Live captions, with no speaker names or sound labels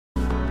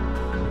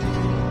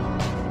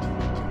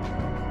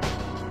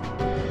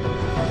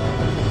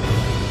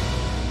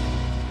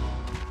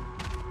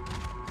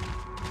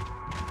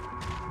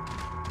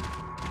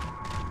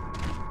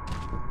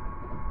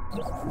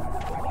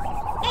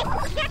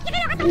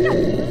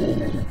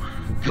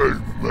Quel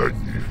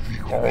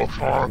magnifique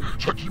engin!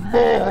 C'est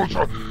immense!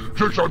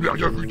 J'ai jamais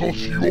rien vu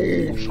d'aussi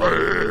haut!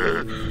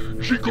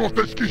 C'est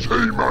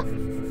gigantesquissime!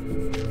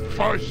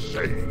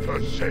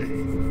 Je sais.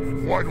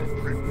 Moi non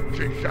plus,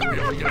 j'ai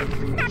jamais rien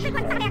vu d'aussi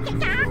grand.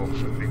 Alors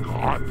je vais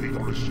gratter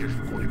dans le siège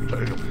du conducteur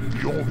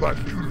et on va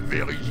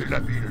pulvériser la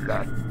ville.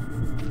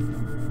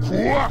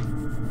 Quoi?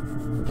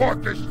 Pas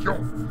question!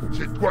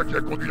 C'est toi qui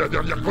as conduit la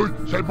dernière crue,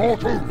 c'est mon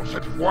tour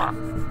cette fois!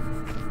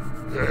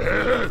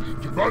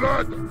 Tu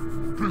balades?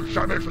 Plus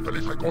jamais je te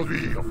laisserai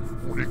conduire!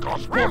 On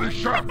écrase pas les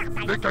chats!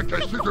 Les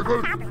cacailles si tu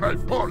veux, mais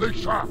pas les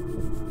chats!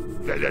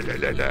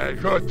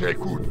 Je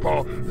t'écoute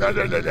pas!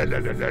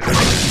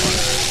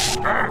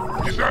 Hein?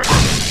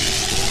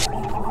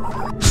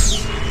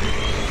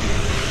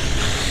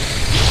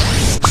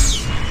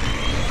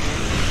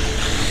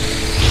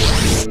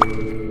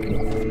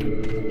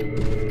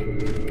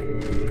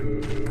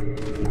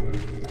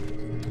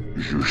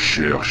 Je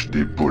cherche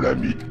des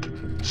polamites.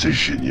 C'est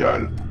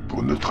génial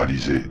pour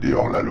neutraliser les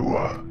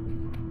hors-la-loi.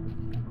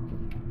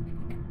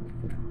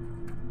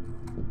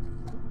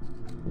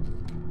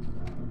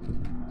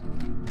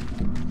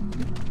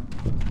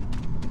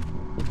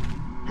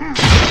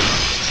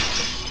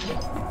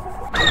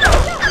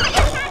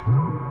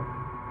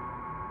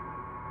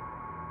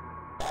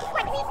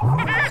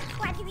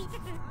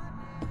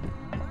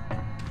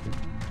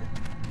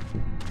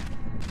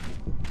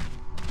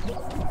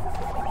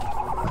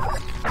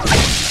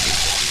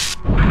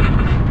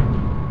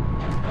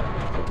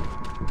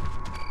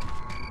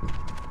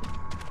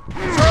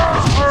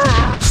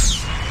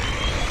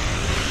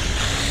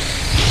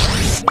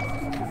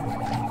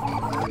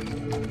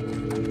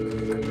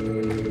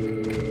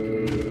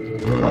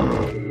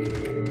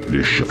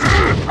 Les chats.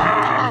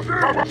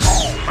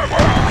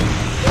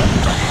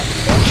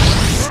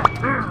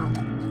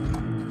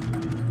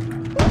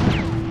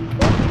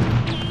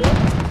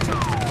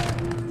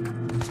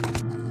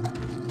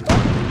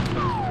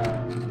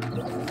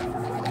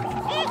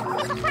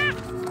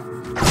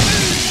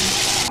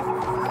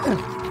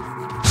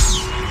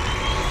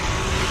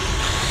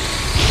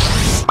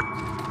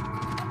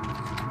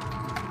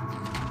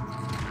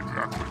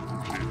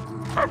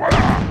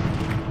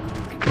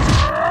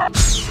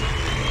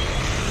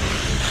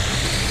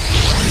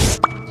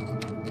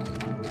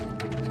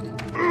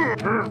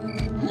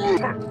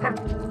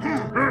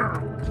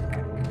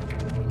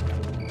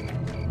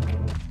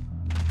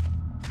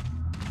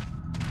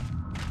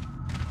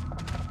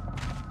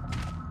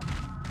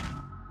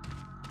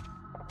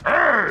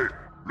 Hey!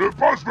 Le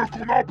boss veut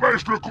qu'on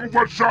empêche le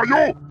convoi de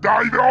chariots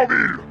d'arriver en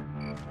ville!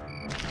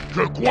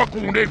 Je crois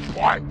qu'on est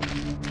prêt!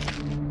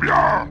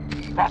 Bien!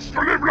 Parce que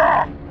les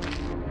blancs!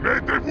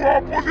 Mettez-vous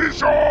en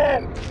position!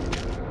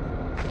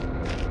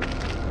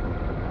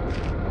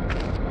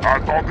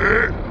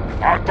 Attendez!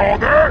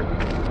 Attendez!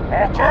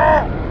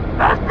 Encore!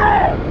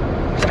 Maintenant!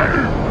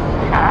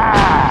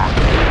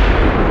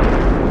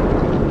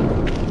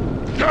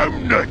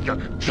 Domnoc!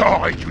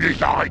 J'aurais dû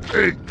les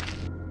arrêter!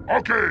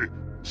 Ok!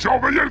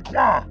 Surveillez le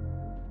coin!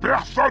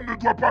 Personne ne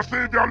doit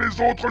passer vers les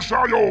autres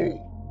chariots!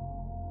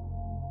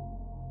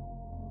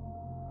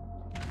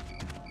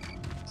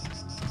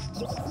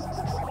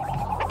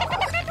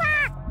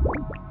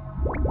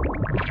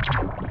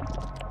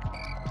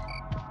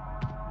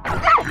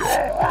 Quelle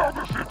horreur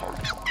de ces trucs!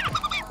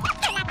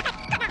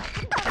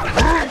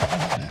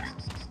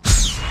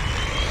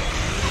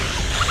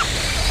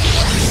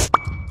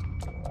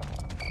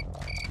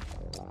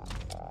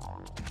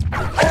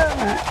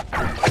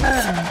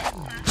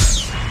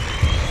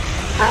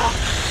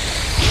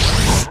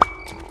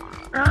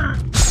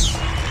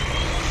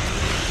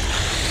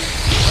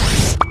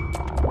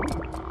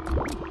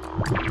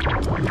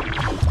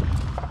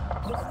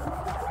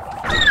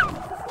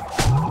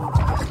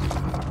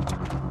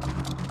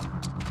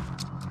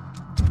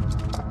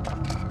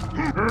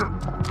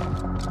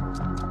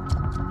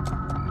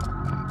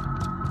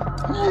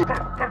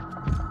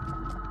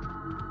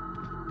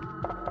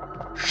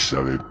 Je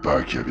savais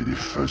pas qu'il y avait des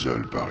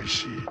fuzzles par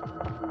ici.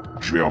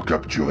 Je vais en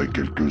capturer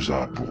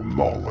quelques-uns pour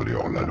mordre les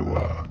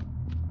hors-la-loi.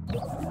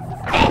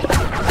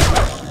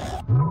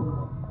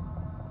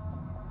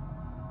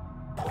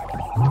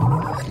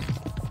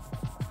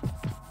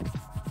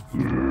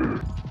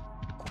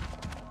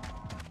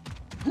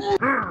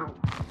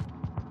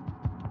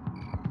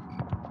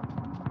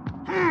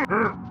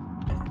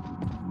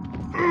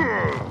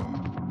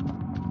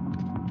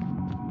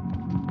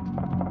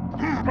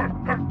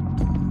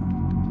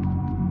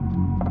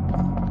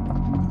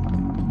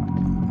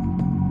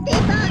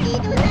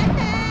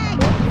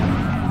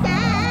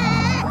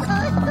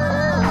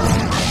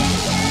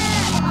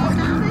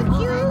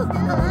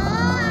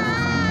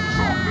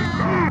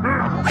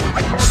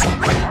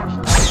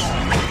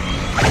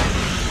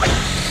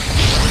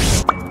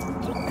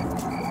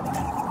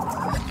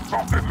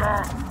 Sortez de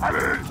là!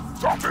 Allez!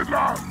 Sortez de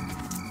là!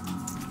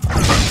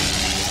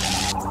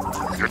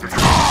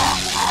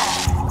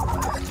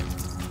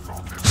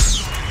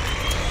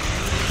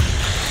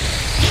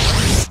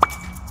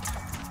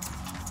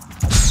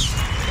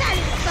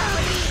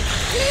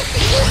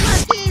 Laissez-vous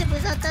tranquille,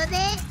 vous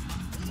entendez?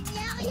 Il n'y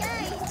a rien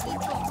ici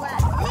pour toi.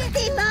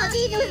 Ces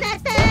bandits nous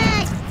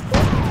attaquent.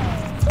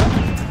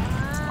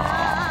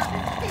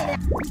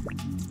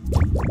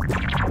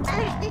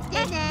 Âge des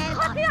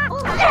ténèbres. On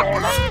va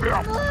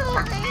tous mourir.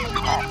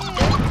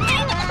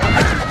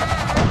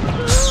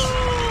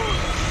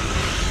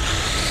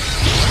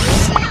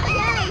 Il n'y a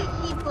rien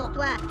ici pour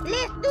toi.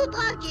 Laisse-nous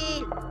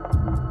tranquille.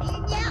 Il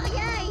n'y a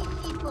rien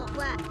ici pour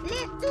toi.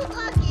 Laisse-nous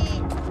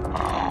tranquille.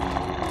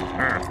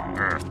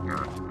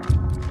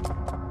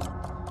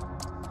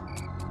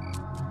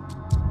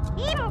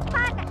 Hé mon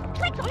pote,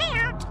 chouette journée,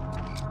 hein.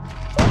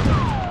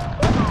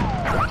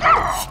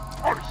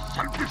 Oh, le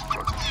sale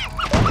bestiole!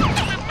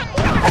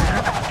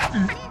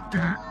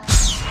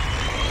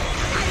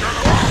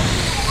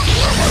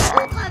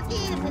 Laissez-nous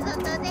tranquille, vous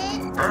entendez?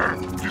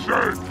 Qui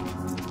c'est?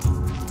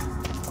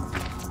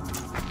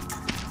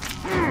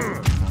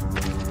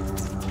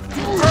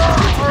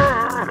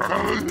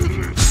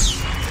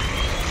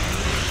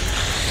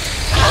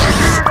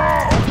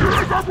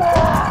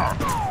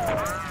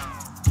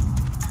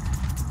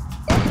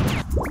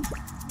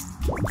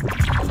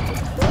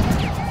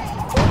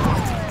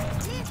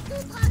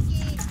 Laisse-nous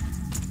tranquille.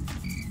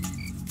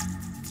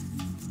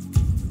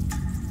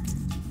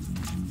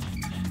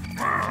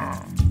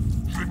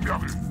 Je l'ai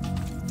perdu.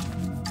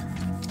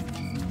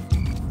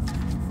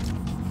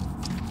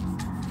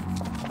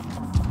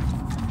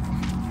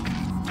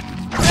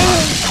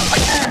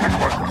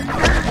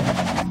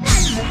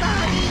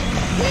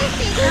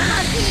 Laissez-nous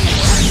tranquille,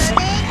 vous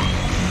entendez?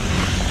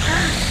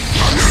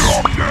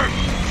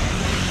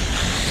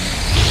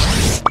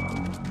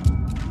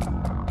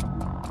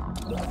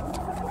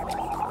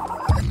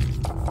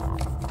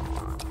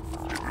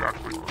 J'ai vu un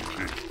truc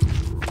toucher.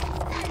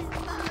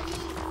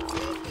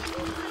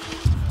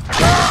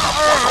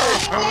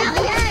 Il n'y a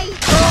rien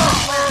ici pour toi.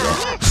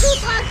 Laisse-nous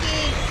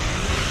tranquille.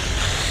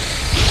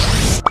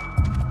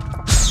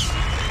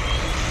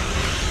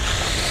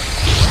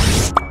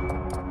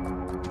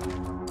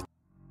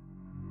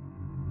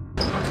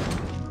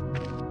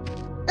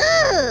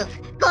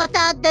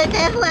 Contente de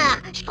te voir.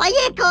 Je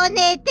croyais qu'on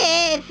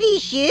était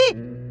fichus.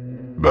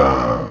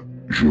 Ben,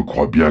 je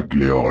crois bien que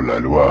les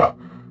hors-la-loi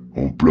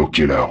ont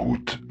bloqué la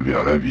route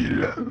vers la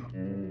ville.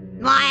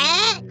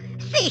 Ouais,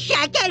 ces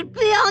chacun le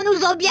puant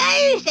nous ont bien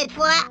eu cette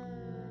fois.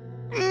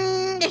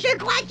 Je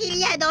crois qu'il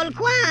y a dans le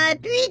coin un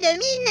puits de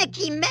mine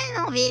qui mène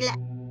en ville.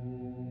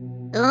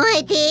 Où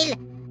est-il?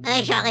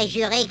 J'aurais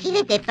juré qu'il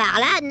était par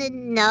là.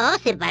 Non,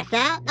 c'est pas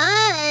ça.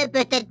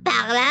 Peut-être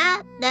par là.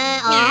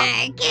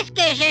 Qu'est-ce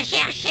que je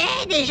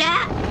cherchais déjà?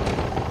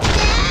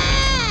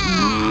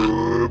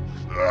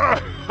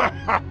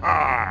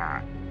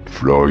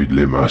 Floyd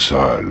les mains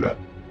sales.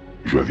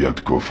 Je viens de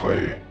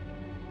coffrer.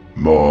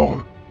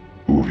 Mort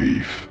ou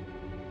vif.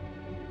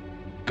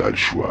 T'as le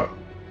choix.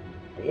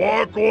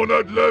 Crois qu'on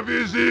a de la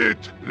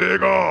visite, les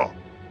gars.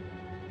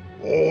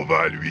 On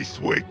va lui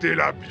souhaiter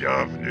la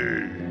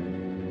bienvenue.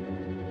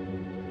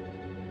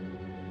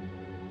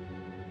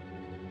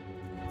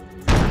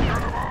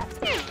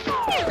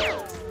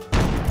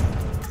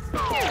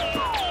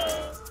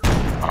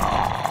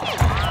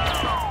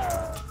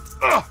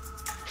 Ah!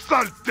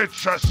 Saleté de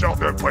chasseur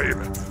de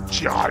primes,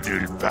 t'iras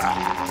nulle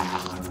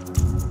part.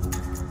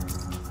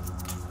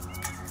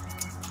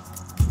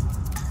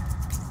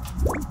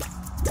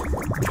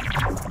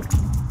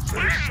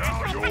 Ces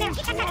chariots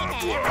sont à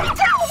moi.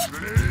 Je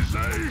les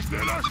ai, je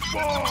les lâche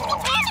pas.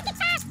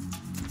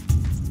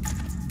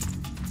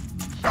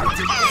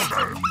 Saleté de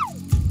rongeur.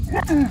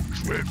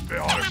 Je vais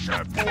faire un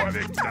chapeau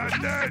avec ta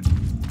tête.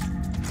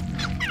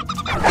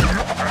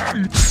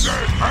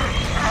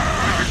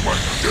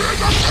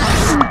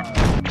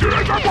 Tu es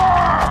à moi.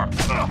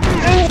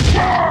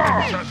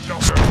 Chasseur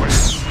de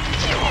primes.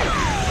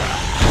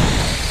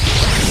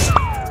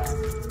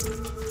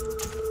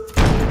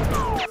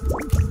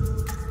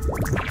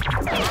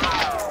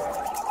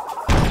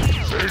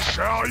 Ces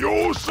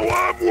chariots sont à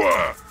moi.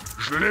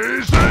 Je les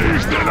ai,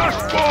 je les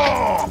lâche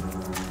pas.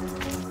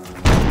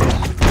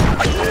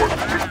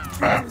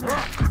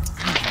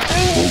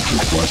 Faut que je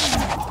fasse.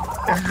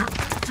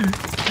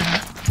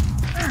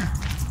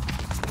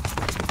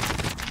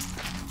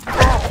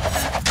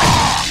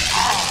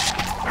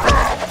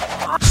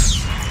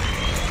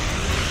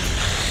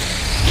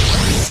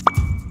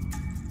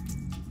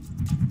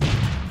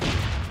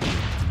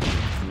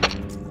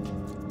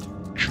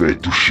 Je vais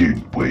toucher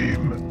une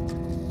prime.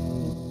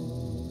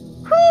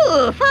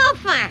 Ouf,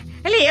 enfin!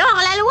 Les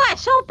hors-la-loi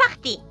sont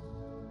partis.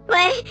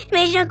 Ouais,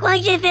 mais je crois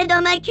que j'ai fait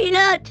dans ma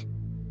culotte.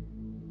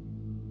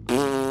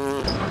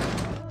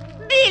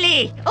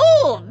 Billy!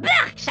 Oh,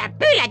 bark, ça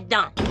pue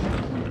là-dedans!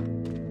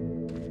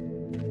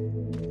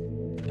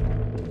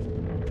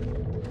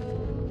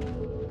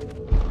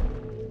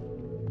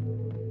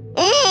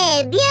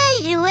 Eh, bien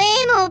joué,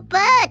 mon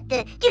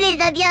pote! Tu les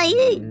as bien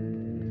eus!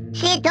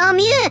 C'est tant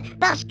mieux,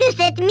 parce que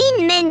cette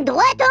mine mène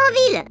droit en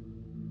ville!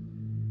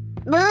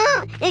 Bon,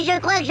 je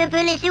crois que je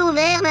peux laisser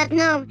ouvert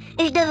maintenant.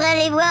 Je devrais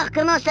aller voir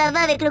comment ça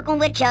va avec le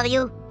convoi de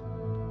chariots.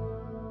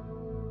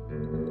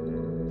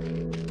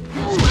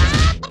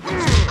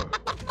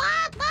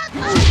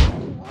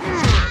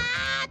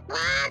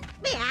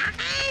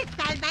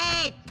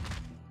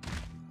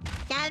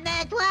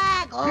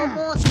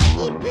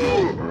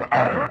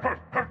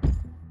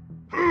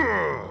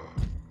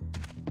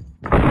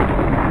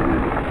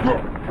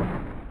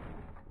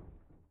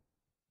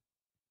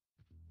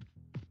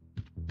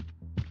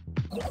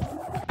 Et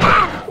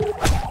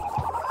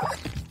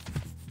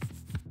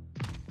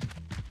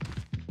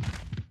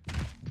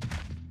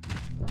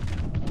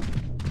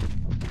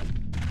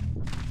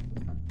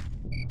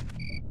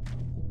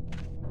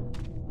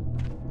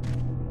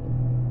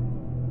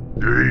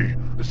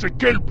c'est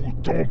quel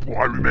bouton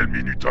pour allumer le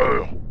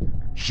minuteur?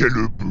 C'est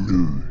le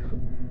bleu.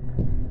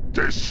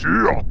 T'es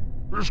sûr?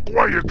 Je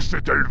croyais que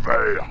c'était le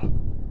vert.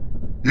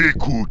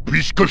 Écoute,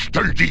 puisque je te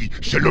le dis,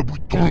 c'est le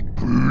bouton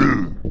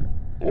bleu.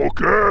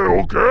 Ok,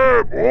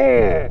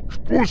 bon. Je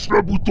pousse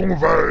le bouton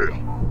vert.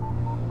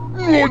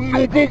 Oh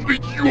non, pauvre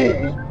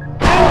idiot!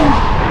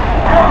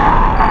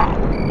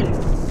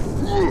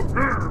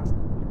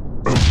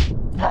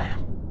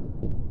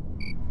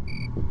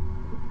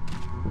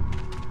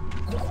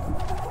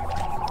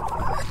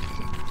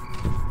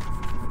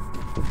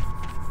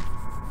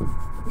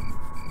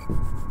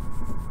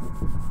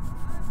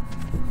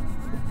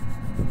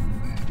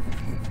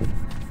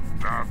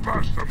 La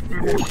vache, ça me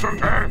fait mon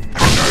sommeil!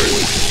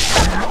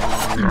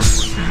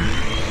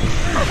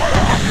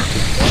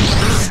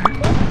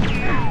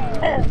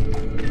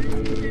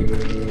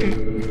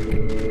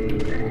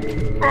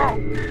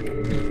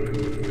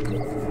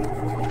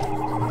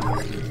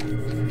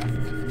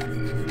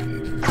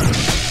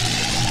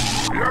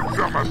 Viens me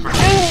faire masser!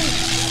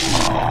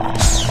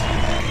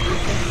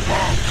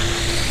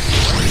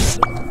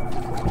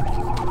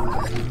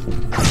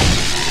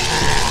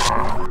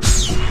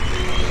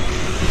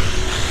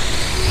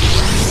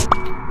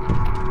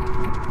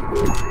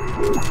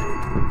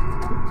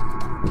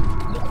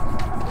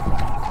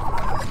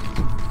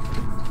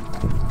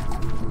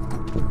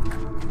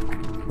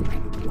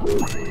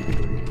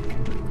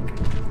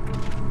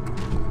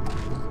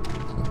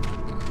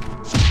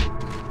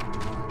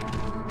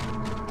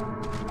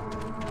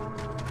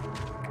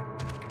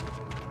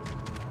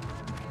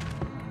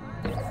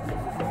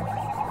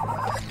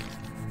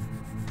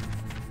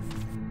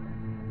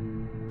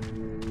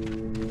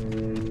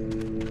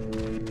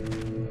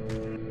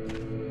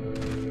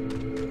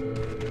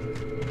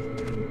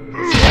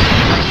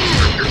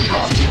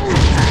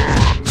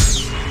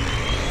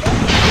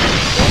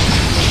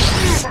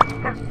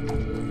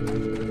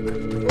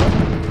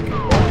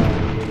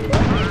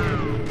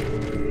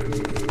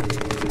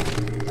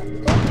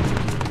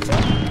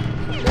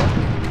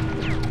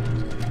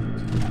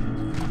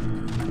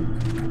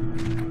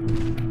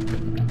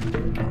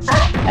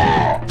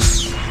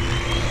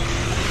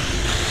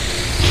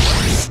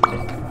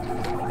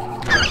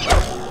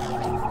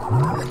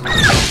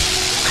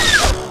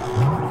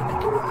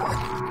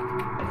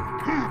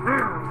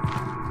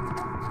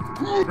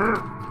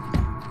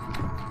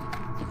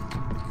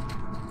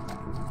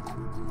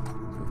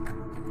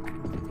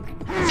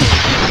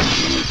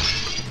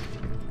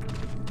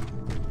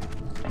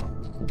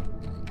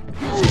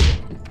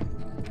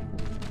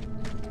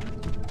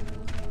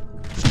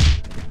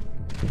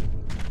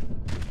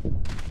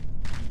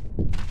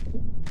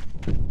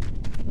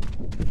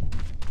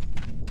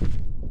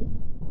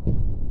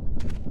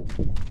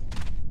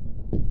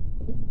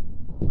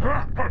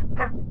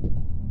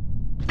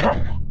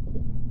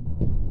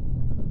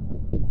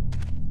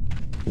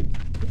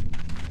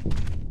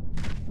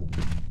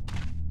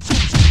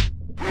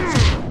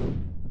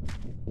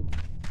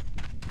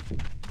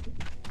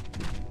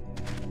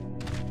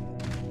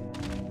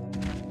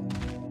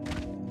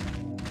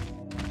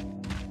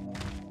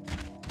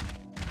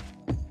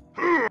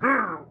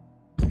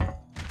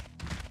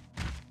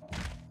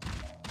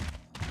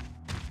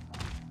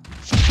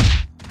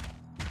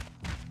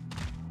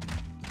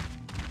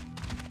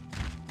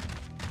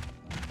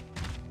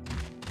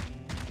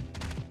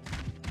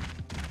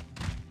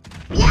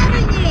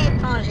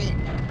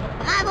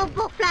 Bravo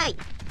pour Floyd.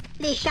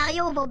 Les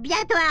chariots vont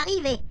bientôt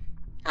arriver.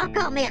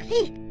 Encore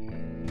merci.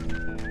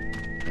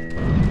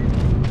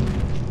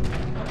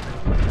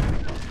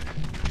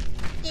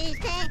 Tu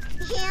sais,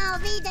 j'ai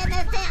envie de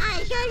me faire un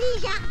joli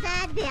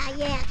jardin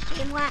derrière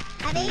chez moi,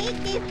 avec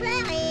des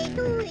fleurs et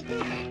tout et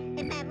tout.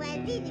 Et ma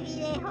voisine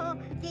Vidéo,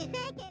 tu sais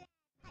qu'elle a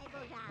un très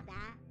beau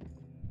jardin.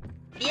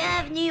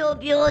 Bienvenue au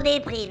bureau des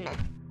primes.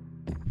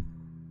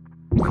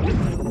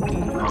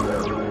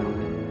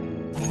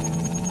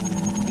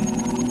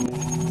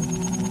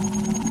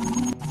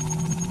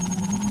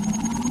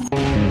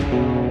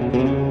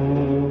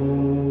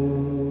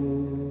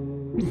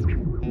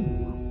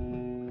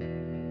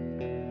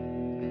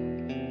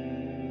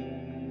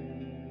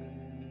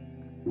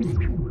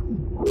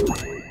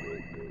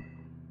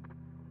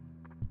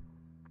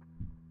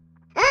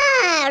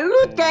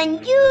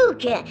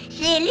 Duke,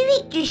 c'est lui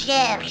que tu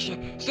cherches.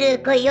 Ce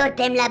coyote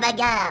aime la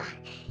bagarre.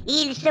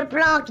 Il se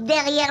planque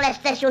derrière la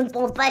station de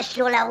pompage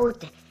sur la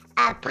route,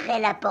 après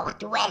la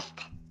porte ouest.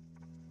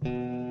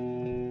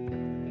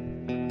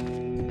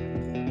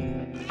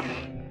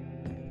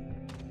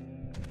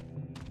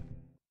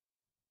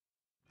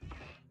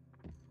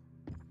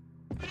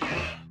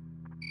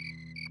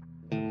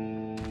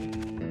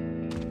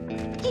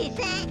 Tu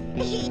sais,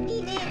 j'ai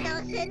dîné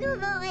dans ce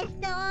nouveau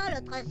restaurant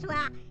l'autre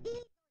soir.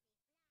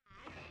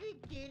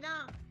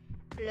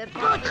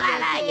 Beau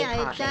travail,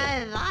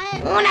 étranger.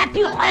 On a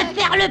pu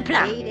refaire le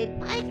plein. Il est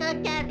très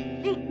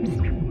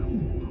cocasse.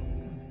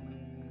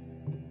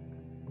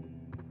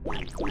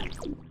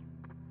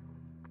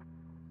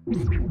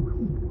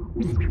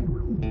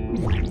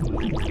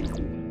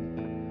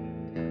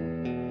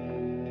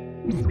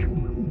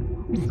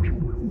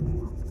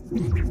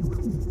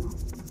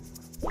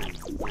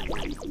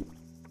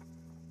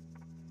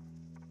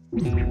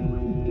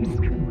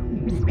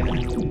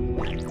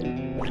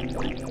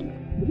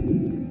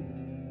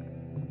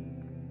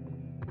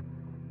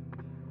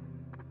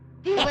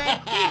 Tu vois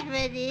ce que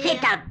je veux dire?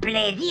 C'est un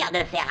plaisir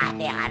de faire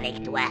affaire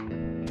avec toi.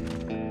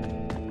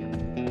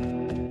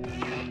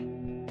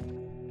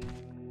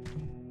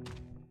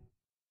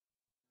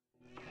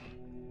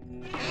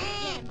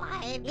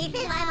 Il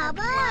fait vraiment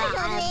beau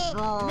aujourd'hui.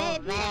 Bon Mais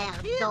bien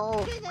verre sûr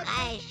d'eau que je-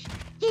 fraîche.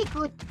 qui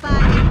coûte pas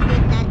les yeux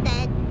de ta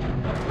tête.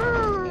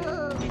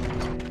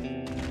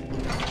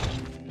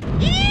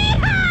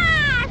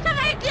 Hi-ha! Ça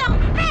va être leur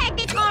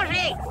fête,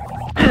 étranger.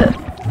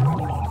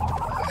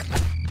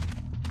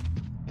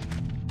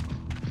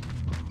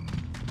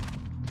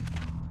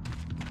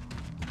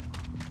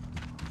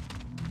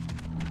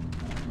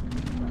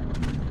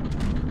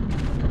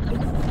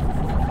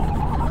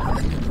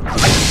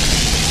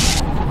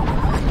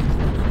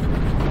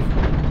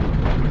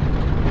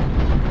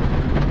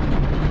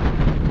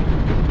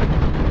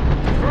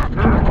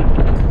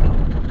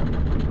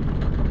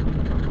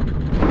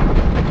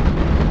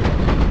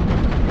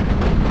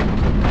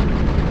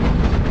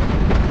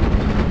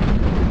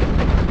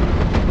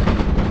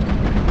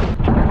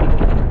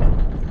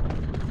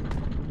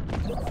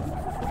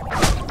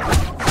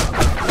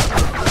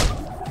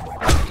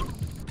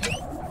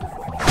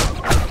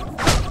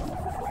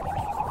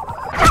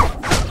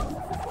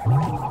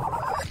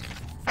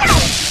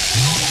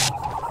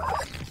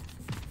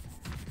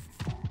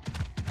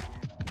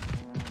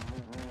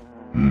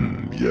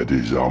 Il y a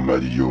des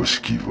armadillos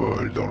qui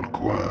volent dans le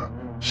coin.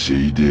 C'est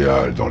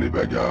idéal dans les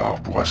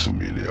bagarres pour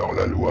assommer les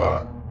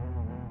hors-la-loi.